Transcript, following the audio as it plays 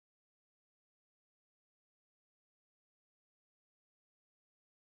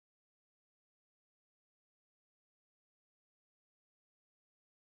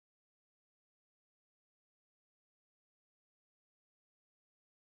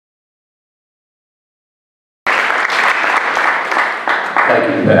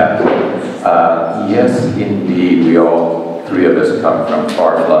Pat. Yes, indeed, we all three of us come from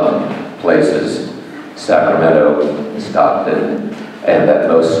far-flung places. Sacramento, Stockton, and that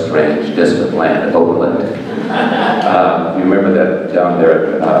most strange distant land, Oakland. You remember that down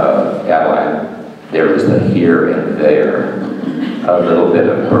there at Adeline, there is the here and there, a little bit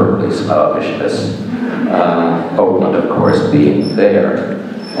of Berkeley snobbishness. Oakland, of course, being there,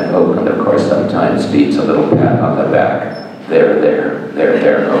 and Oakland, of course, sometimes needs a little pat on the back. There,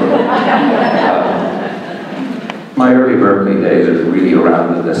 Oakland. My early Berkeley days are really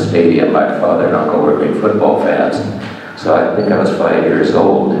around in the stadium. My father and uncle were great football fans, so I think I was 5 years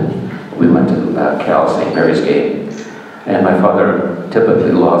old. We went to Cal St. Mary's game, and my father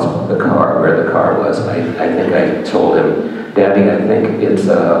typically lost the car, where the car was. I think I told him, "Daddy, I think it's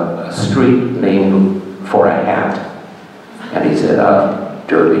a street named for a hat." And he said,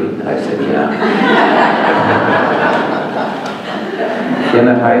 Derby. And I said, yeah. In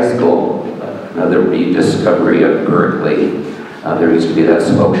high school, another rediscovery of Berkeley. There used to be that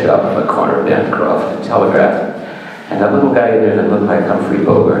smoke shop on the corner of Bancroft and Telegraph. And that little guy in there that looked like Humphrey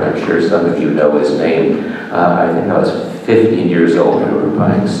Bogart, I'm sure some of you know his name. I think I was 15 years old and we were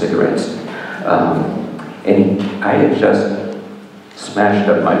buying cigarettes. And I had just smashed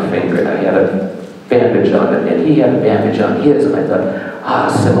up my finger and I had a bandage on it, and he had a bandage on his, and I thought,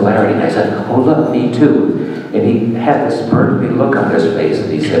 similarity. And I said, oh look, me too. And he had this Berkeley look on his face, and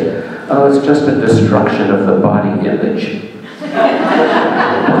he said, oh, it's just a destruction of the body image.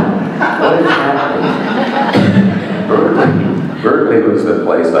 What is happening? Berkeley was the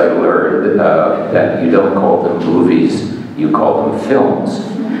place I learned that you don't call them movies, you call them films.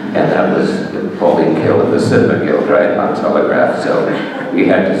 And that was Pauline Gill and the Cinema Guild, right, on Telegraph, so we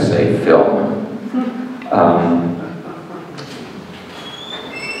had to say film.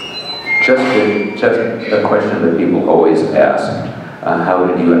 Just a question that people always ask, how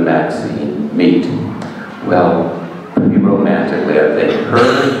did you and Maxine meet? Well, pretty romantically, I think. Her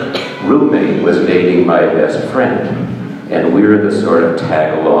roommate was dating my best friend, and we were the sort of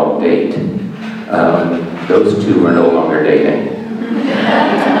tag-along date. Those two are no longer dating.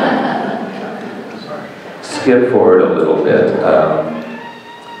 Skip forward a little bit.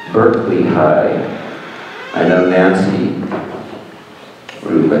 Berkeley High. I know Nancy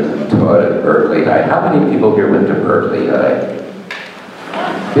Rubin taught at Berkeley High. How many people here went to Berkeley High?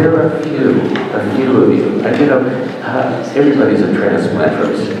 There are a few of you. Everybody's a transplant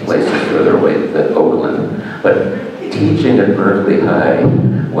from places further away than Oakland, but teaching at Berkeley High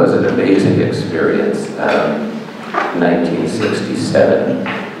was an amazing experience. 1967.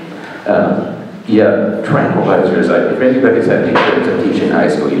 Yeah, tranquilizers. If anybody's had any experience of teaching high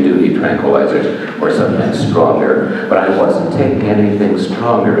school, you do need tranquilizers, or something stronger. But I wasn't taking anything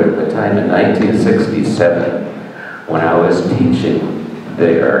stronger at the time in 1967 when I was teaching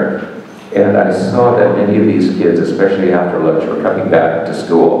there. And I saw that many of these kids, especially after lunch, were coming back to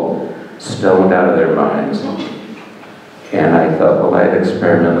school, stoned out of their minds. And I thought, well, I'd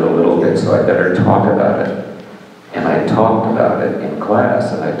experimented a little bit, so I better talk about it. And I talked about it in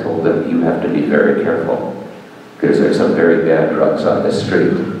class, and I told them, you have to be very careful, because there's some very bad drugs on the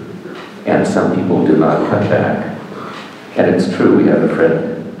street, and some people do not come back. And it's true, we have a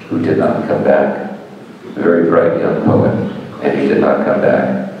friend who did not come back, a very bright young poet, and he did not come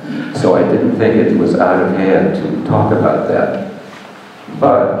back. So I didn't think it was out of hand to talk about that.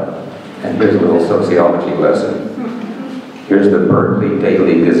 But, and here's a little sociology lesson. Here's the Berkeley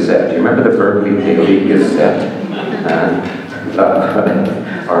Daily Gazette. Do you remember the Berkeley Daily Gazette?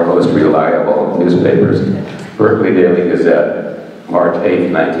 Our most reliable newspapers. Berkeley Daily Gazette, March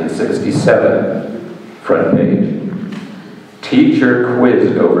 8, 1967, front page. Teacher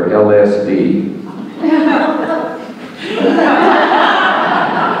quizzed over LSD.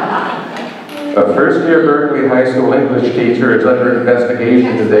 A first-year Berkeley High School English teacher is under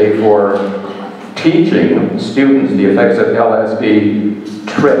investigation today for teaching students the effects of LSD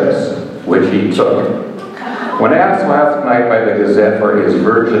trips, which he took. When asked last night by the Gazette for his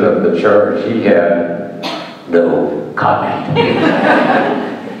version of the charge, he had no comment.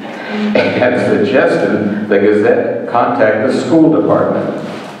 And suggested the Gazette contact the school department.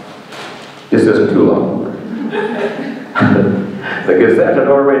 This isn't too long. The Gazette had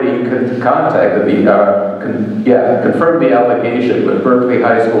already contacted confirmed the allegation with Berkeley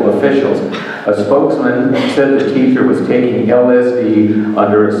High School officials. A spokesman said the teacher was taking LSD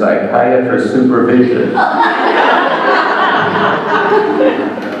under a psychiatrist's supervision.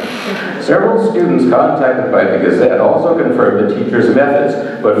 Several students contacted by the Gazette also confirmed the teacher's methods,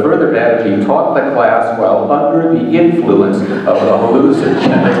 but further added he taught the class while under the influence of a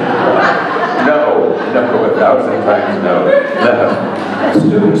hallucinogenic drug. No, if 1,000 times no. The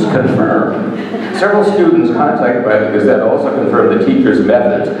students confirm. Several students contacted by the Gazette also confirmed the teacher's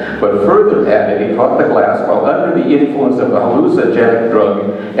methods, but further added he taught the class while under the influence of a hallucinogenic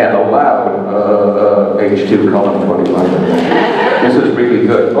drug and allowed, page 2, column 21. This is really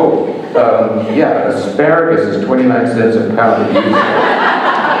good. Oh, yeah, asparagus is 29 cents a pound.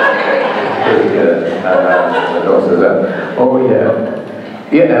 Pretty good. What else is that? Oh, yeah.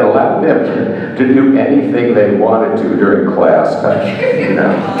 Yeah, it allowed them to do anything they wanted to during class time, you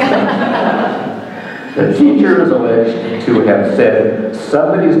know. The teacher is alleged to have said,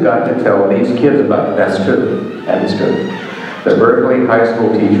 somebody's got to tell these kids about it. That's true. That is true. The Berkeley High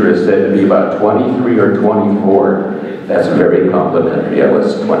School teacher is said to be about 23 or 24. That's very complimentary. I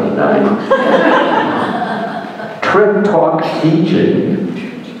was 29. Trick talk teaching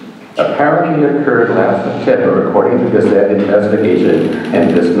apparently occurred last September, according to Gazette investigation,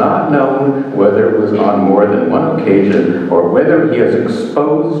 and it is not known whether it was on more than one occasion or whether he has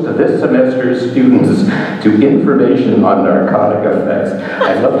exposed this semester's students to information on narcotic effects.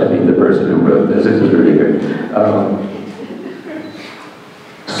 I'd love to meet the person who wrote this. This is really good.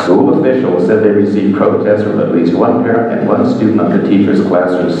 School officials said they received protests from at least one parent and one student on the teacher's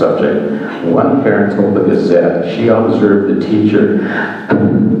classroom subject. One parent told the Gazette she observed the teacher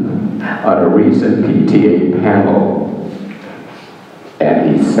on a recent PTA panel,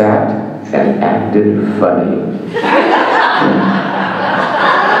 and he sat and acted funny.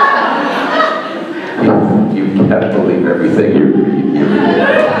 You can't believe everything you read.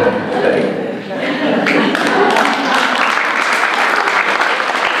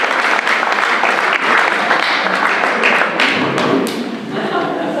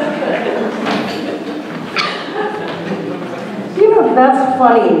 That's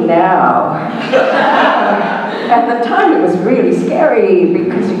funny now. At the time it was really scary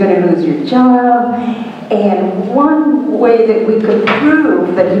because you're going to lose your job. And one way that we could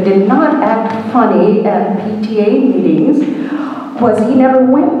prove that he did not act funny at PTA meetings was he never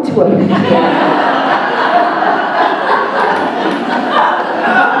went to a PTA.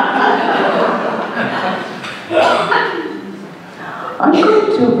 I'm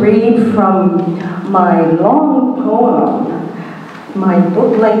going to read from my long poem, my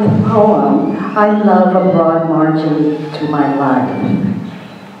book-length poem, I Love a Broad Margin to My Life.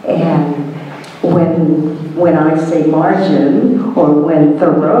 And when I say margin, or when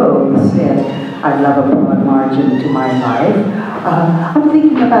Thoreau said, I love a broad margin to my life, I'm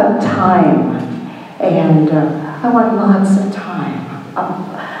thinking about time. And I want lots of time.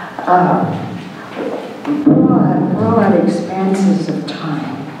 Broad expanses of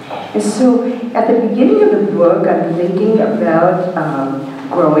time. And so, at the beginning of the book, I'm thinking about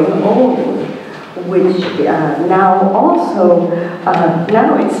growing old, which now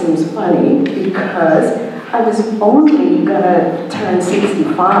it seems funny because I was only gonna turn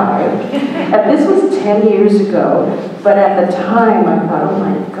 65, and this was 10 years ago, but at the time I thought, oh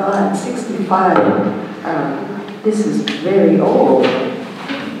my God, 65, this is very old.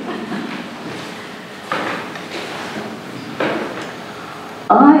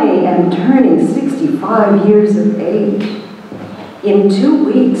 I am turning 65 years of age. In 2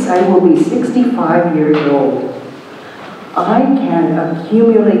 weeks, I will be 65 years old. I can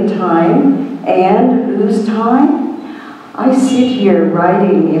accumulate time and lose time. I sit here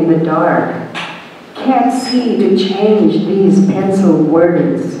writing in the dark, can't see to change these penciled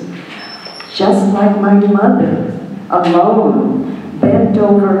words. Just like my mother, alone, bent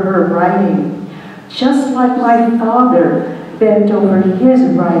over her writing. Just like my father, bent over his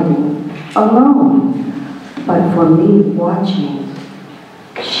writing, alone, but for me watching.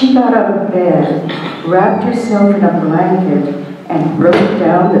 She got out of bed, wrapped herself in a blanket, and wrote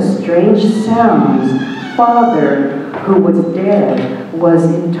down the strange sounds Father, who was dead, was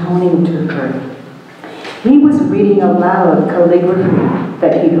intoning to her. He was reading aloud calligraphy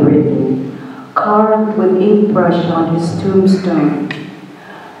that he'd written, carved with ink brush on his tombstone.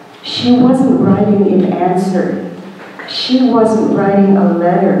 She wasn't writing in answer. She wasn't writing a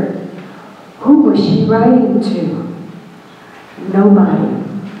letter. Who was she writing to? Nobody.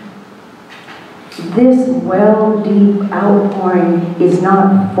 This well, deep outpouring is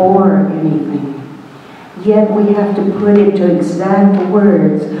not for anything. Yet we have to put into exact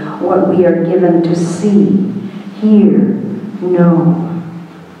words what we are given to see, hear, know.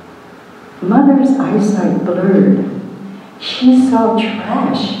 Mother's eyesight blurred. She saw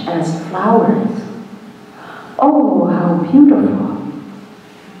trash as flowers. Oh, how beautiful.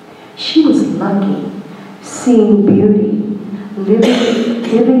 She was lucky, seeing beauty,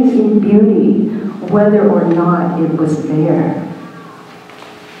 living in beauty, whether or not it was there.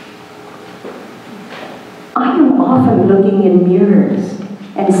 often looking in mirrors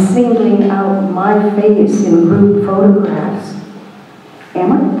and singling out my face in group photographs.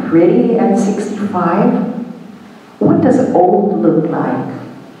 Am I pretty at 65? What does old look like?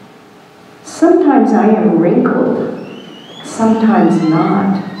 Sometimes I am wrinkled, sometimes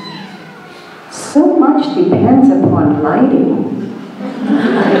not. So much depends upon lighting.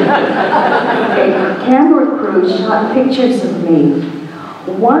 A camera crew shot pictures of me,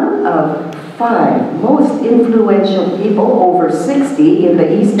 one of 5 most influential people over 60 in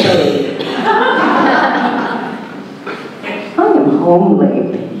the East Bay. I am homely.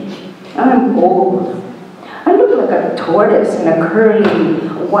 I am old. I look like a tortoise in a curly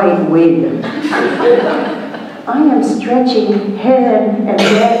white wig. I am stretching head and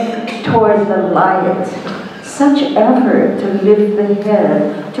neck toward the light. Such effort to lift the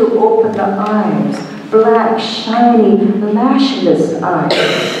head, to open the eyes, black, shiny, lashless eyes,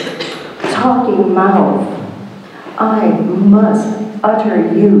 talking mouth. I must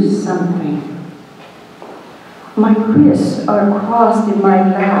utter you something. My wrists are crossed in my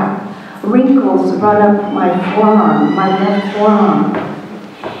lap. Wrinkles run up my forearm, my left forearm.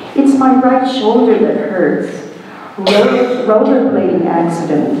 It's my right shoulder that hurts. Rollerblading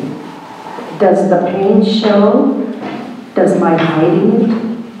accident. Does the pain show? Does my hiding it?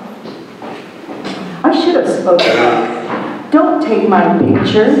 I should have spoken up. Don't take my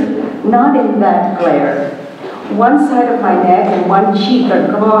picture. Not in that glare. One side of my neck and one cheek are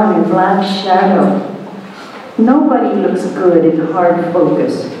gone in black shadow. Nobody looks good in hard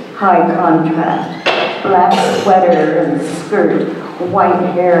focus, high contrast, black sweater and skirt, white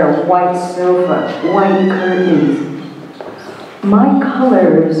hair, white sofa, white curtains. My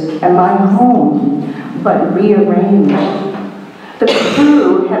colors and my home, but rearranged. The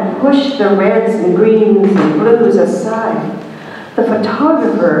crew had pushed the reds and greens and blues aside. The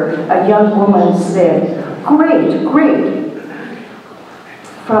photographer, a young woman, said, "Great, great."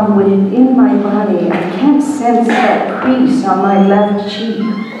 From within my body, I can't sense that crease on my left cheek.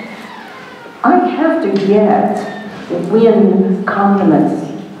 I have to win compliments.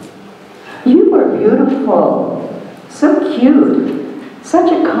 You were beautiful, so cute,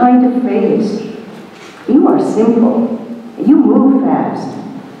 such a kind of face. You are simple, you move fast.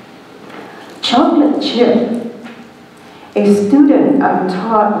 Chocolate chip. A student I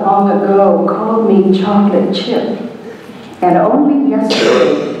taught long ago called me chocolate chip. And only yesterday,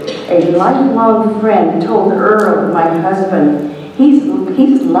 a lifelong friend told Earl, my husband, he's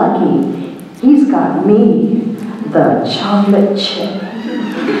lucky. He's got me, the chocolate chip.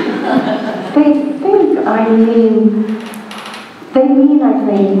 They mean, I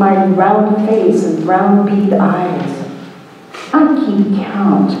think, my round face and brown bead eyes. I keep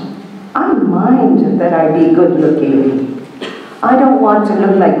count. I mind that I be good looking. I don't want to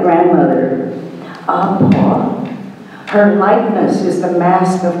look like grandmother. Paul. Her likeness is the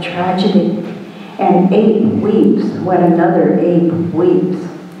mask of tragedy. An ape weeps when another ape weeps.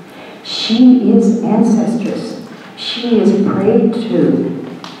 She is ancestress. She is prayed to.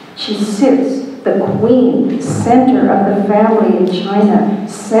 She sits, the queen, center of the family in China,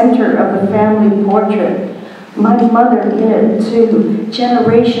 center of the family portrait. My mother in it too,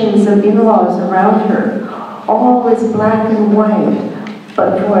 generations of in-laws around her. All is black and white,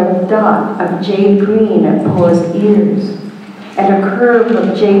 but for a dot of jade green at Paul's ears, and a curve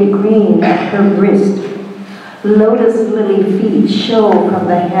of jade green at her wrist. Lotus lily feet show from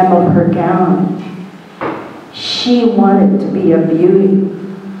the hem of her gown. She wanted to be a beauty.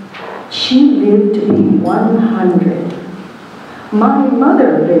 She lived to be 100. My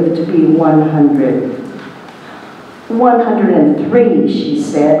mother lived to be 100. 103, she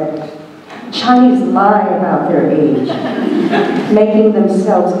said. Chinese lie about their age, making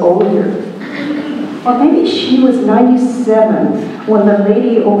themselves older. Or maybe she was 97 when the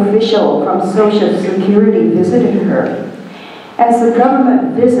lady official from Social Security visited her. As the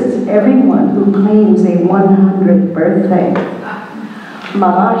government visits everyone who claims a 100th birthday.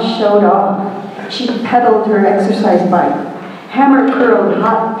 Mama showed off. She pedaled her exercise bike, hammer-curled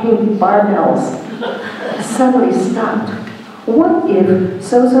hot pink barbells, suddenly stopped. What if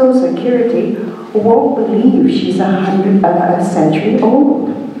Social Security won't believe she's a century old?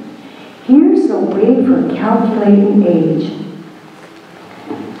 Here's a way for calculating age.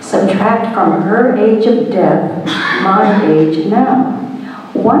 Subtract from her age of death my age now.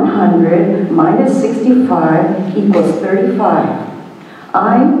 100 minus 65 equals 35.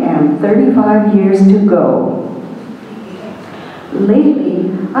 I am 35 years to go.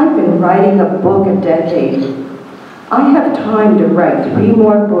 Lately, I've been writing a book a decade. I have time to write 3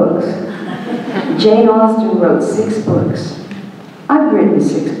 more books. Jane Austen wrote 6 books. I've written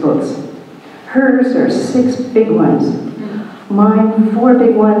 6 books. Hers are 6 big ones. Mine, 4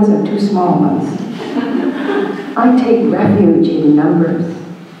 big ones and 2 small ones. I take refuge in numbers.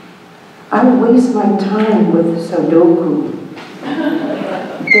 I waste my time with Sudoku.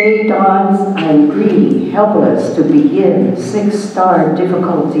 Day dawns, I'm greedy, helpless to begin 6-star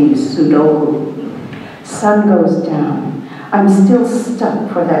difficulty Sudoku. Sun goes down. I'm still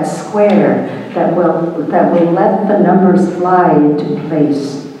stuck for that square that will let the numbers fly into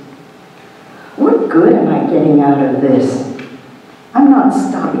place. What good am I getting out of this? I'm not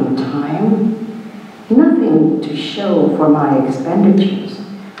stopping time. Nothing to show for my expenditures.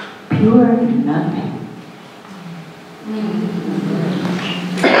 Pure nothing.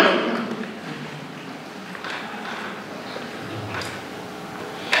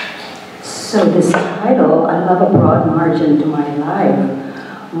 So this title, I love a broad margin to my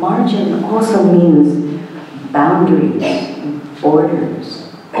life. Margin also means boundaries, borders.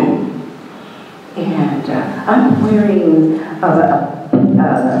 And I'm wearing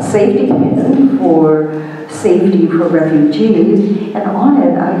a safety pin for safety for refugees, and on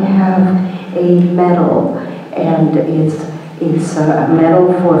it I have a medal, and it's a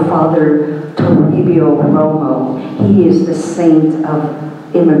medal for Father Toribio Romo. He is the saint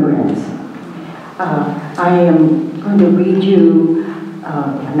of immigrants. I am going to read you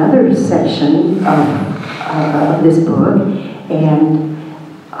another section of this book, and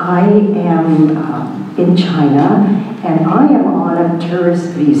I am in China, and I am on a tourist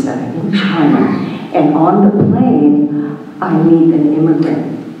visa in China, and on the plane I meet an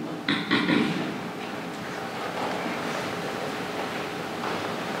immigrant.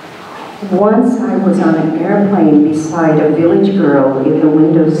 Once I was on an airplane beside a village girl in the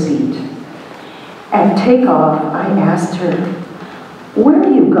window seat. At takeoff, I asked her, "Where are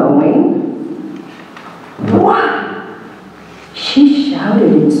you going?" "What?" She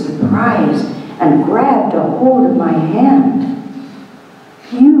shouted in surprise and grabbed a hold of my hand.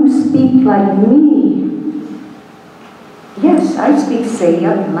 "You speak like me." "Yes, I speak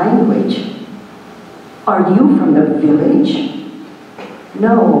Sayak language." "Are you from the village?"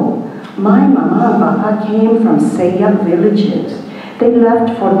 "No, my mama and papa came from Sayak villages. They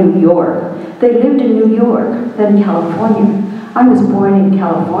left for New York. They lived in New York, then California. I was born in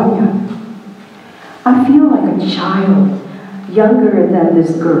California." I feel like a child, younger than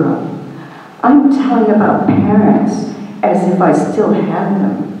this girl. I'm telling about parents as if I still had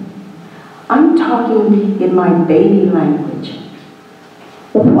them. I'm talking in my baby language.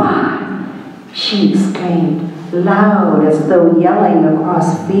 "What?" she exclaimed, loud as though yelling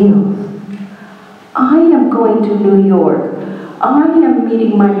across fields. "I am going to New York. I am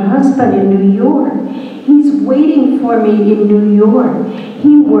meeting my husband in New York. He's waiting for me in New York.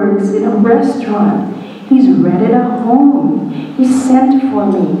 He works in a restaurant. He's rented a home. He sent for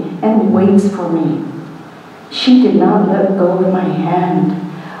me and waits for me." She did not let go of my hand.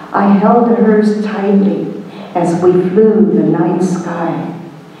 I held hers tightly as we flew the night sky.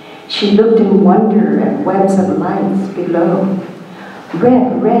 She looked in wonder at webs of lights below.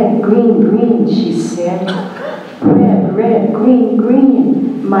 "Red, red, green, green," she said. "Red, red, green,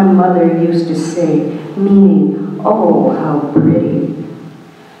 green," my mother used to say, meaning, "Oh, how pretty."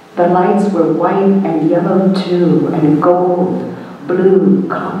 The lights were white and yellow too, and gold, blue,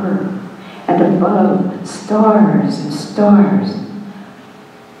 copper, and above, stars and stars.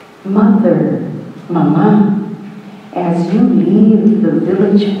 "Mother, Mama, as you leave the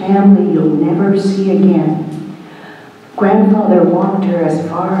village family you'll never see again." Grandfather walked her as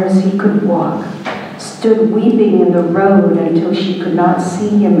far as he could walk, stood weeping in the road until she could not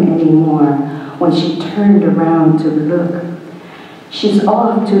see him anymore when she turned around to look. She's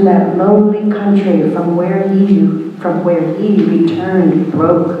off to that lonely country from where he returned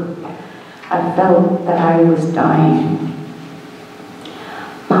broke. I felt that I was dying.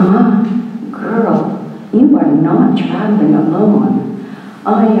 "Mama, girl, you are not traveling alone.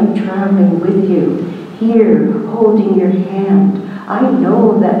 I am traveling with you, here, holding your hand. I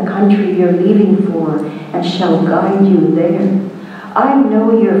know that country you're leaving for and shall guide you there. I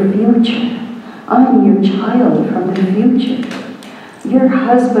know your future. I'm your child from the future. Your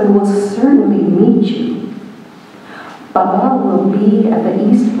husband will certainly meet you. Baba will be at the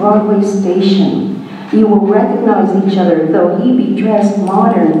East Broadway station. You will recognize each other, though he be dressed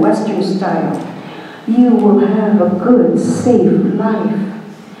modern, Western style. You will have a good, safe life.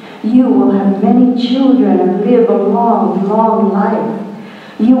 You will have many children and live a long, long life.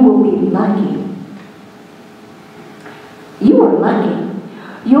 You will be lucky." "You are lucky.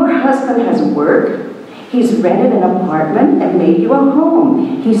 Your husband has work. He's rented an apartment and made you a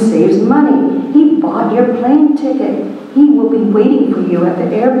home. He saves money. He bought your plane ticket. He will be waiting for you at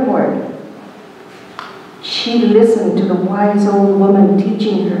the airport." She listened to the wise old woman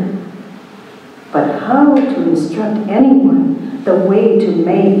teaching her. But how to instruct anyone the way to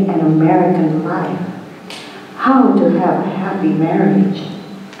make an American life? How to have a happy marriage?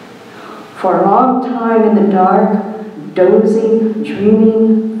 For a long time in the dark, dozing,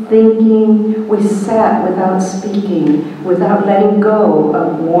 dreaming, thinking, we sat without speaking, without letting go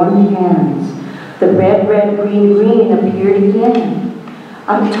of warm hands. The red, red, green, green appeared again.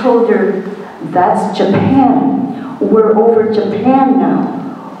 I told her, that's Japan. We're over Japan now.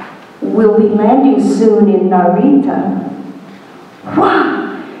 We'll be landing soon in Narita.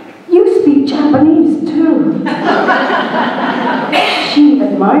 Wow, you speak Japanese too. She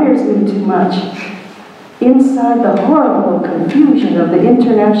admires me too much. Inside the horrible confusion of the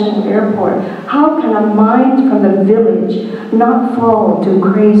international airport, how can a mind from the village not fall to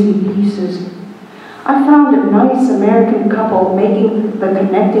crazy pieces? I found a nice American couple making the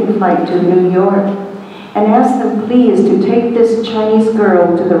connecting flight to New York and asked them please to take this Chinese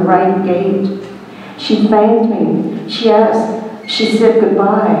girl to the right gate. She thanked me. She said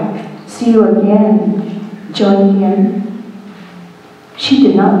goodbye. See you again. Join in. She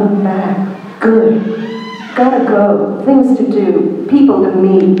did not look back. Good. Gotta go. Things to do. People to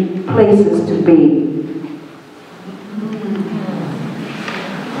meet. Places to be.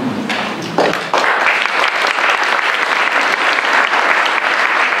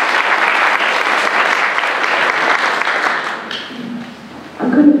 I'm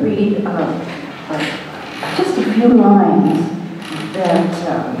going to read just a few lines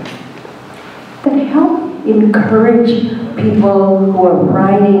that help encourage people who are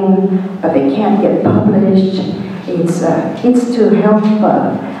writing but they can't get published. It's to help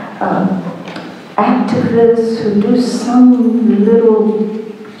activists who do some little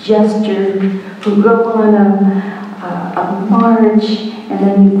gesture, who go on a march, and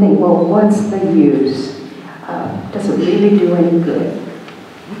then you think, well, what's the use? Does it really do any good?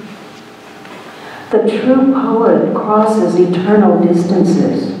 The true poet crosses eternal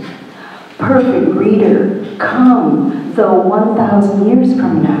distances. Perfect reader, come, though 1,000 years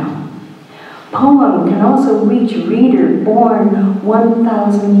from now. Poem can also reach reader born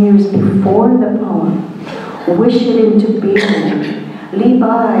 1,000 years before the poem. Wish it into being. Li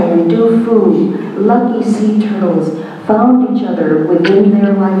Bai and Du Fu, lucky sea turtles, found each other within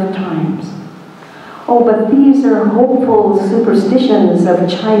their lifetimes. Oh, but these are hopeful superstitions of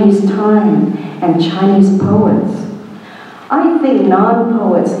Chinese time and Chinese poets. I think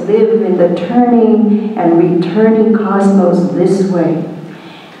non-poets live in the turning and returning cosmos this way.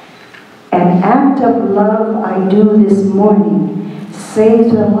 An act of love I do this morning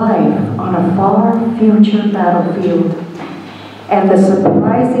saves a life on a far future battlefield. And the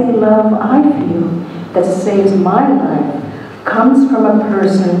surprising love I feel that saves my life comes from a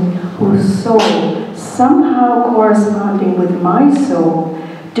person whose soul, somehow corresponding with my soul,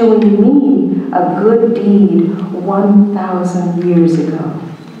 doing me a good deed 1,000 years ago.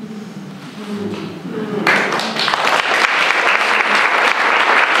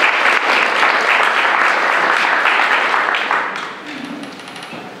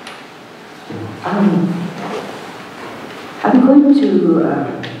 I'm going to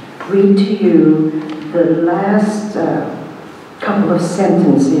read to you the last couple of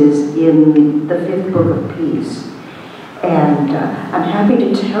sentences in the 5th Book of Peace. And I'm happy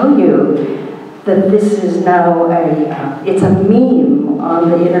to tell you that this is now it's a meme on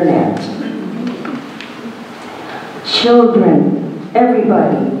the internet. Children,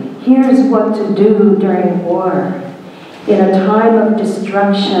 everybody, here's what to do during war. In a time of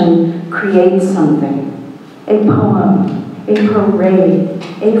destruction, create something. A poem, a parade,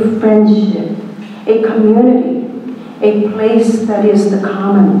 a friendship, a community, a place that is the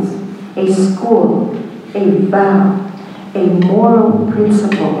commons, a school, a vow, a moral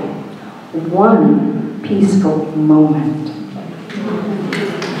principle, one peaceful moment.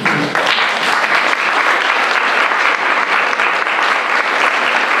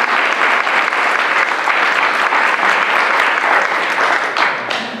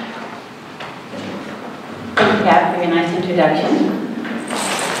 Thank you, Pat, for your nice introduction.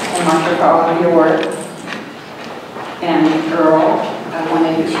 And Marcia, for all of your work. And Earl, I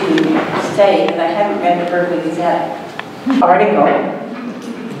wanted to say that I haven't read the Berkeley Gazette article,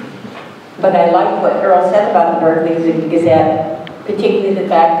 but I like what Earl said about the Berkeley Gazette, particularly the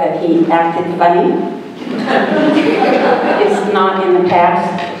fact that he acted funny. It's not in the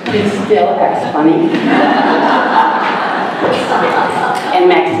past, he still acts funny. And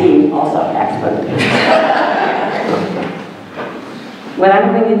Maxine also acts funny. What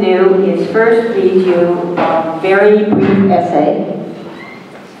I'm going to do is first read you a very brief essay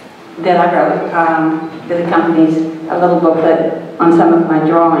that I wrote that accompanies a little booklet on some of my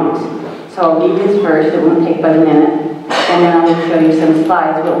drawings. So I'll read this first, it won't take but a minute, and then I will show you some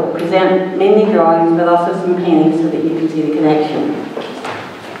slides. We'll present mainly drawings, but also some paintings so that you can see the connection.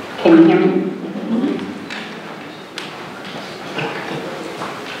 Can you hear me?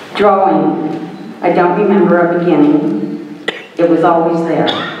 Drawing. I don't remember a beginning. It was always there.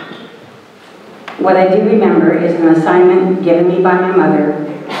 What I do remember is an assignment given me by my mother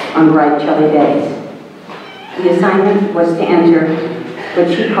on bright, chilly days. The assignment was to enter what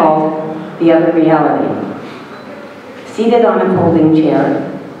she called the other reality. Seated on a folding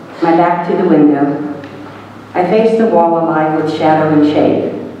chair, my back to the window, I faced the wall alive with shadow and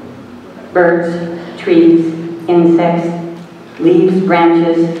shape. Birds, trees, insects, leaves,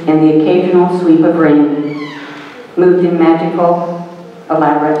 branches, and the occasional sweep of rain moved in magical,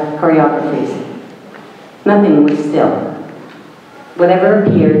 elaborate choreographies. Nothing was still. Whatever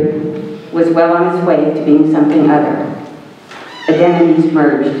appeared was well on its way to being something other. Identities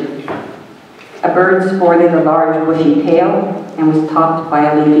merged. A bird sported a large bushy tail and was topped by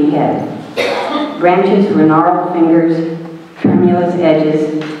a leafy head. Branches were gnarled fingers, tremulous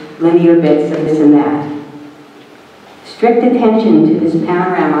edges, linear bits of this and that. Strict attention to this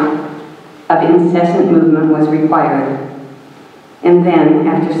panorama of incessant movement was required. And then,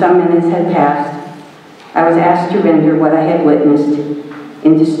 after some minutes had passed, I was asked to render what I had witnessed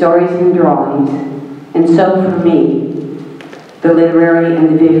into stories and drawings, and so for me, the literary and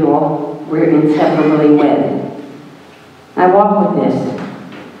the visual were inseparably wed. I walk with this.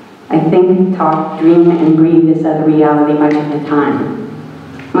 I think, talk, dream, and breathe this other reality much of the time.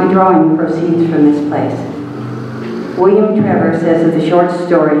 My drawing proceeds from this place. William Trevor says of the short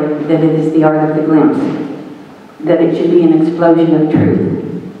story that it is the art of the glimpse, that it should be an explosion of truth,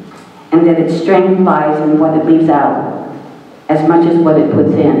 and that its strength lies in what it leaves out, as much as what it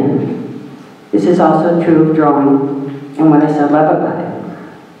puts in. This is also true of drawing, and what I so love about it.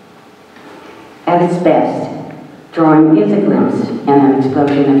 At its best, drawing is a glimpse and an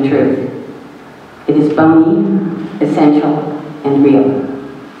explosion of truth. It is bony, essential, and real.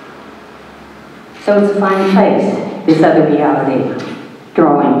 So it's a fine place, this other reality,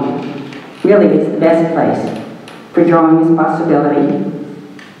 drawing. Really, it's the best place, for drawing is possibility,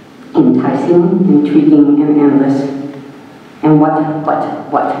 enticing, intriguing, and endless. And what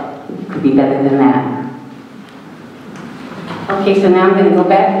could be better than that? Okay, so now I'm going to go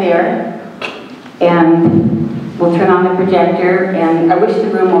back there, and we'll turn on the projector, and I wish the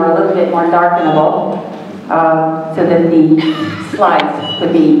room were a little bit more darkenable, so that the slides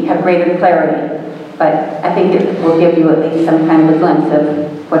would have greater clarity. But I think it will give you at least some kind of a glimpse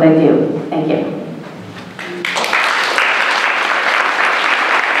of what I do. Thank you.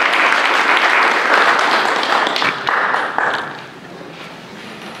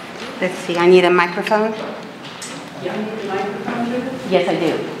 Let's see, I need a microphone. You need a microphone, Judith? Yes, I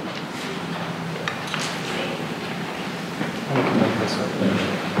do.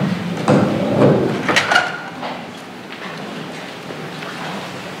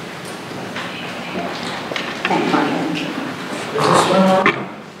 Thanks, Martin.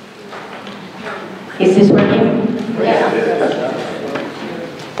 Is this working? Yeah.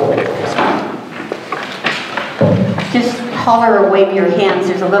 Just holler or wave your hands.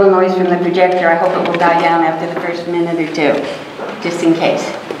 There's a little noise from the projector. I hope it will die down after the first minute or two, just in case,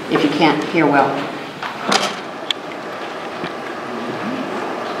 if you can't hear well.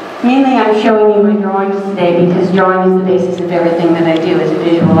 Mainly I'm showing you my drawings today because drawing is the basis of everything that I do as a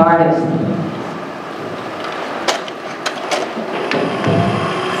visual artist.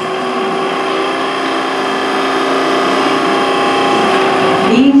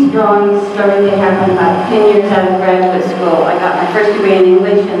 These drawings started to happen about 10 years out of graduate school. I got my first degree in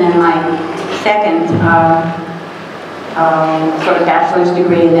English and then my second sort of bachelor's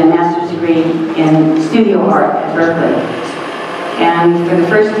degree and then master's degree in studio art at Berkeley. And for the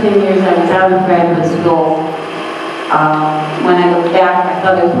first 10 years I was out of graduate school. When I looked back, I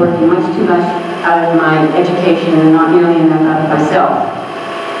thought I was working much too much out of my education and not nearly enough out of myself.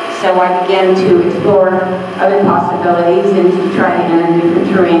 So I began to explore other possibilities and to try to enter different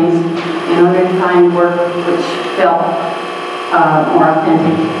terrains in order to find work which felt more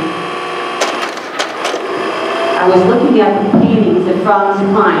authentic. I was looking at the paintings of Franz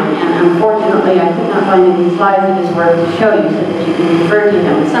Klein, and unfortunately I could not find any slides of his work to show you so that you can refer to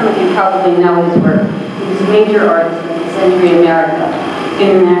him. Some of you probably know his work. He was a major artist of the century America,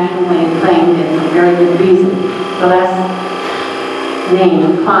 internationally acclaimed, and for very good reason. The last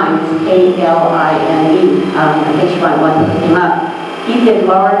name, Klein, is K-L-I-N-E. I guess you might want to look him up. He did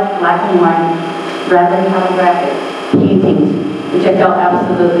large, black and white, rather calligraphic paintings which I fell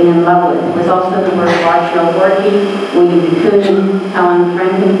absolutely in love with. It was also the work of Archibald Gorky, William de Kooning, Helen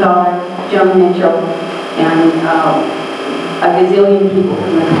Frankenthaler, Joan Mitchell, and a gazillion people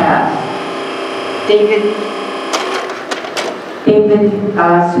from the past. David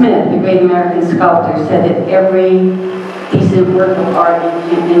Smith, the great American sculptor, said that every decent work of art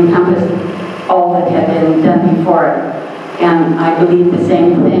encompassed all that had been done before it. And I believe the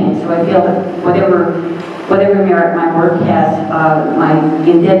same thing. So I feel that whatever merit my work has, my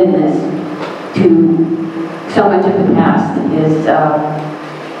indebtedness to so much of the past is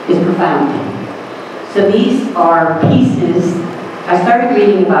profound. So these are pieces. I started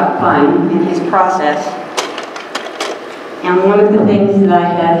reading about Klein and his process, and one of the things that I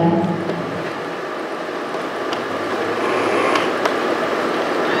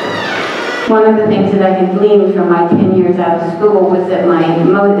had gleaned from my 10 years out of school was that my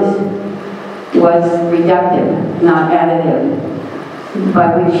modus was reductive, not additive. By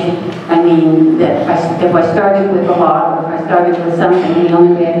which I mean that if I started with a lot, or if I started with something, the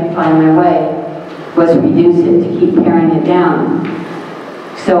only way I could find my way was reduce it to keep paring it down.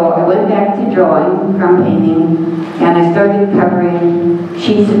 So I went back to drawing from painting, and I started covering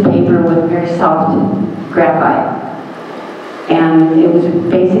sheets of paper with very soft graphite. And it was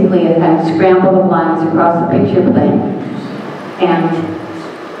basically a kind of scramble of lines across the picture plane. And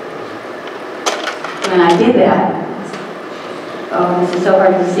when I did that, oh, this is so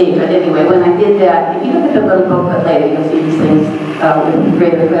hard to see, but anyway, when I did that, if you look at the little booklet later, you'll see these things with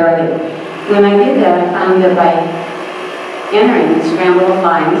greater clarity. When I did that, I found that by entering the scramble of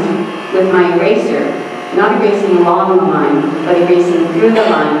lines with my eraser, not erasing along the line, but erasing through the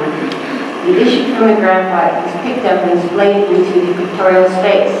line, the issue from the graphite was picked up and displayed into the pictorial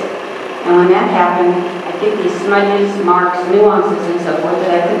space. And when that happened, I get these smudges, marks, nuances, and so forth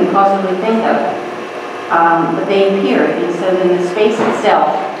that I couldn't possibly think of. But they appeared, and so then the space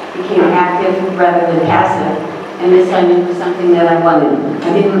itself became active rather than passive. And this I knew was something that I wanted.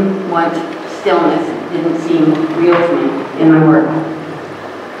 I didn't want stillness. It didn't seem real to me in my work.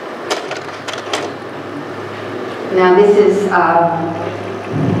 Now this is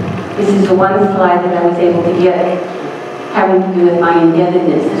the one slide that I was able to get having to do with my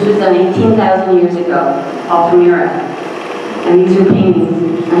indebtedness. This was done 18,000 years ago, all from Europe. And these are paintings.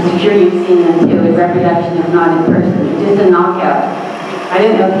 I'm sure you've seen them too, a reproduction if not in person. Just a knockout. I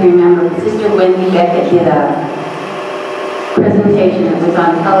don't know if you remember, but Sister Wendy Beckett did a presentation that was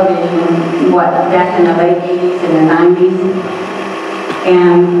on television, back in the late 80s and the 90s.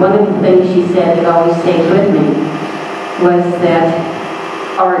 And one of the things she said that always stayed with me was that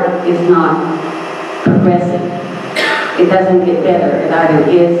art is not progressive. It doesn't get better. It either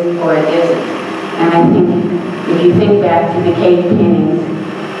is or it isn't. And I think if you think back to the cave paintings,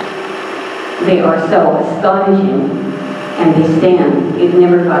 they are so astonishing and they stand. It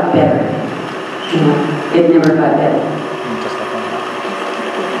never got better. You know, it never got better.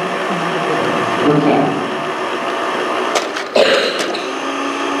 Okay.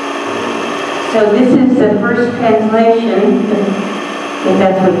 So this is the first translation, if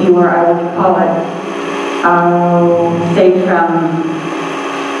that's what you or I would call it, say from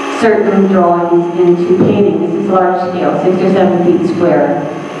certain drawings into painting. This is large scale, 6 or 7 feet square.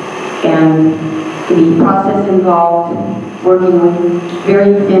 And the process involved working with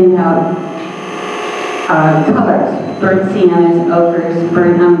very thinned out colors, burnt siennas, ochres,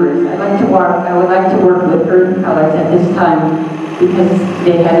 burnt umbers. I would like to work with earth colors at this time because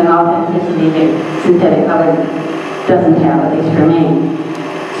they had an authenticity that synthetic color doesn't have, at least for me.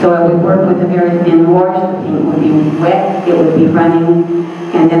 So I would work with a very thin wash. The paint would be wet, it would be running,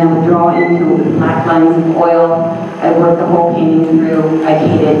 and then I would draw into it with black lines of oil. I'd work the whole painting through. I'd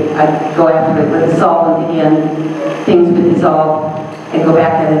heat it. I'd go after it with a solvent again. Things would dissolve. I'd go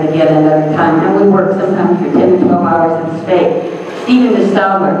back at it again another time. I would work sometimes for 10 to 12 hours at a stake. Stephen de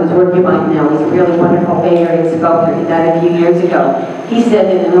Stauber, who's working right now, is a really wonderful Bay Area sculptor. He died a few years ago. He said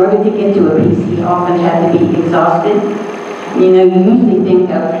that in order to get to a piece, he often had to be exhausted. You know, you usually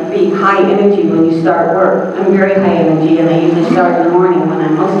think of being high energy when you start work. I'm very high energy, and I usually start in the morning when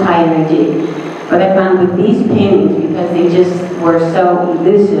I'm most high energy. But I found with these paintings, because they just were so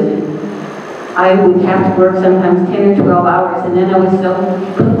elusive, I would have to work sometimes 10 or 12 hours, and then I was so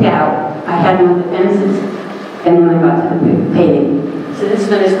cooked out. I had no defenses, and then I got to the painting. So this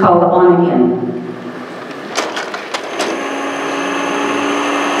one is called On Again.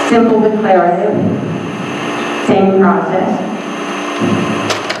 Simple declarative. Same process.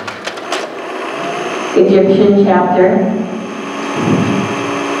 Egyptian chapter.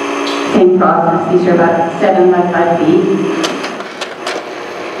 Same process. These are about 7 by 5 feet.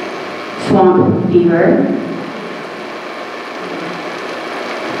 Swamp fever.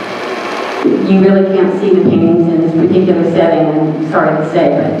 You really can't see the paintings in this particular setting, I'm sorry to say,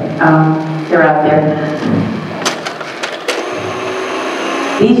 but they're out there.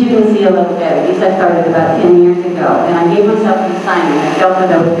 These you can see a little better. These I started about 10 years ago, and I gave myself an assignment. I felt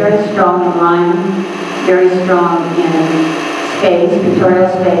that I was very strong in line, very strong in space, pictorial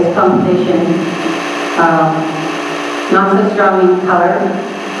space, composition, not so strong in color,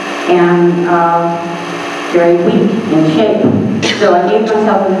 and very weak in shape. So I gave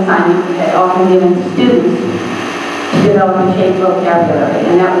myself an assignment that I often given to students to develop a shape vocabulary,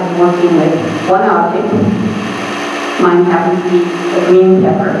 and that was working with one object. Mine happens to be a green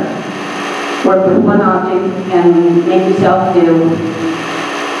pepper. Work with one object and make yourself do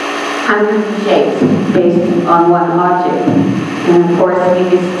hundreds of shapes based on one object. And of course, it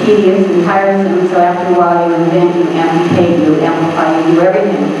gets tedious and tiresome, so after a while you invent, you amputate, you amplify, you do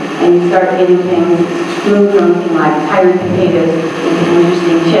everything. And you start getting things smooth looking like tired potatoes into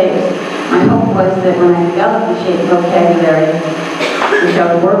interesting shapes. My hope was that when I developed the shape vocabulary, which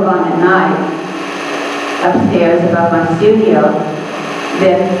I would work on at night, upstairs above my studio,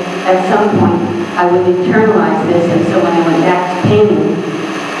 that at some point I would internalize this, and so when I went back to painting,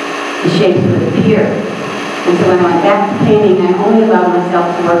 the shapes would appear. And so when I went back to painting, I only allowed myself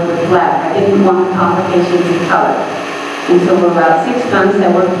to work with black. I didn't want the complications of color. And so for about 6 months I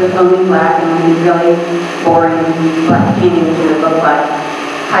worked with only black, and I did really boring black paintings that would look like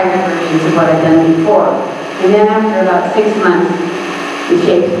higher versions of what I'd done before. And then after about 6 months, the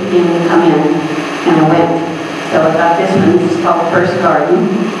shapes began to come in. And I went. So I got this one. This is called First Garden.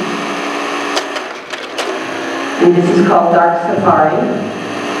 And this is called Dark Safari.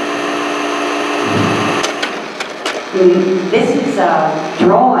 And this is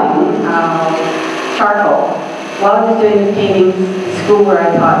drawing charcoal. While I was doing the paintings, the school where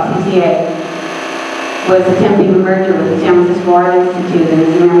I taught, CCA, was attempting a merger with the San Francisco Art Institute, and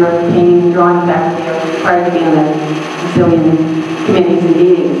as a member of the painting and drawing faculty, I was required to be on the bazillion committees and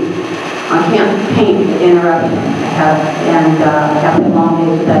meetings. I can't paint with interruption. I have to long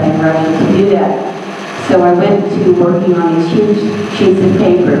days without interruption to do that. So I went to working on these huge sheets of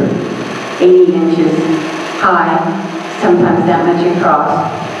paper, 80 inches high, sometimes that much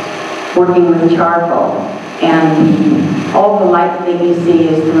across, working with charcoal. And all the light that you see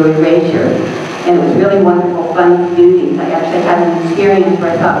is through erasure. And it was really wonderful, fun to do these. I actually had an experience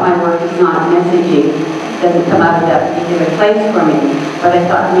where I thought my work was not messaging. Doesn't come out of that particular place for me. But I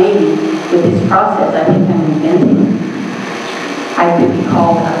thought maybe with this process I think I'm inventing. I could be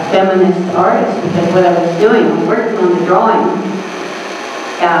called a feminist artist because what I was doing was working on the drawing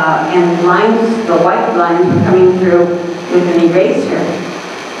and the lines, the white lines were coming through with an eraser.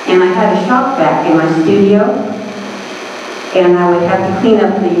 And I had a shop vac in my studio, and I would have to clean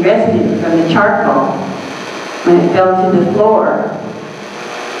up the residue from the charcoal when it fell to the floor.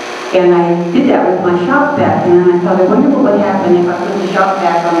 And I did that with my shop vac, and then I thought, I wonder what would happen if I put the shop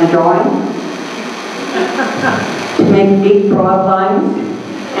vac on the drawing to make big, broad lines.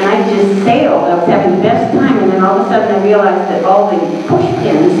 And I just sailed. I was having the best time, and then all of a sudden I realized that all the push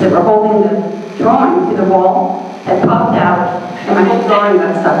pins that were holding the drawing to the wall had popped out, and my whole drawing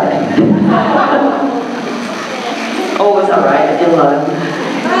got stuck in it. Oh, it was all right. I did love it.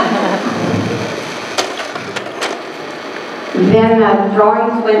 Then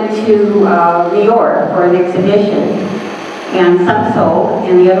drawings went to New York for an exhibition, and some sold,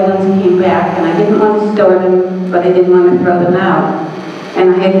 and the other ones came back, and I didn't want to store them, but I didn't want to throw them out.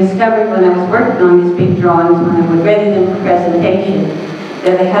 And I had discovered when I was working on these big drawings, when I would ready them for presentation,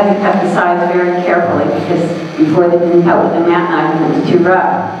 that I had to cut the sides very carefully, because before they didn't cut with a mat knife and it was too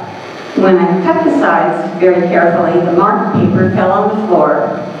rough. When I cut the sides very carefully, the marked paper fell on the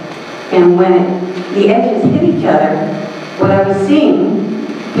floor, and when the edges hit each other, what I was seeing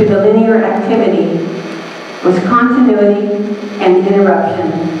through the linear activity was continuity and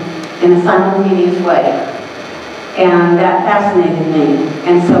interruption in a simultaneous way. And that fascinated me.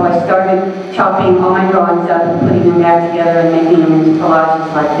 And so I started chopping all my drawings up and putting them back together and making them into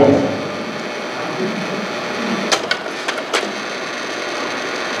collages like this.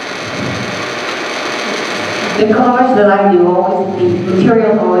 The collage that I do, the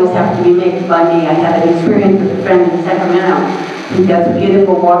materials always have to be made by me. I had an experience with a friend in Sacramento who does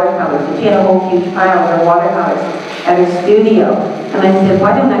beautiful watercolors. And she had a whole huge pile of her watercolors at her studio. And I said,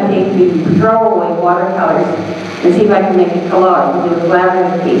 why don't I take the throwaway watercolors and see if I can make a collage and do a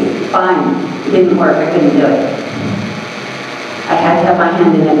collaborative piece? Fine. It didn't work. I couldn't do it. I had to have my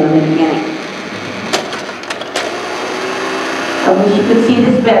hand in it from the beginning. I wish you could see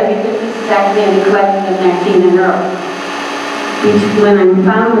this better because this is actually in the collection of Maxine and Earll. When I'm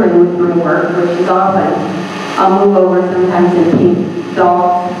foundering with my work, which is often, I'll move over sometimes and paint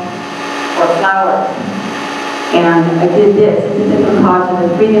dogs or And I did this. This is a composite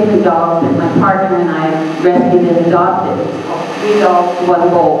of 3 different dogs that my partner and I rescued and adopted. It's called 3 Dogs, 1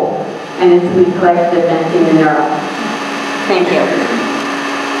 Bowl. And it's we collected at Maxine and Earll. Thank you.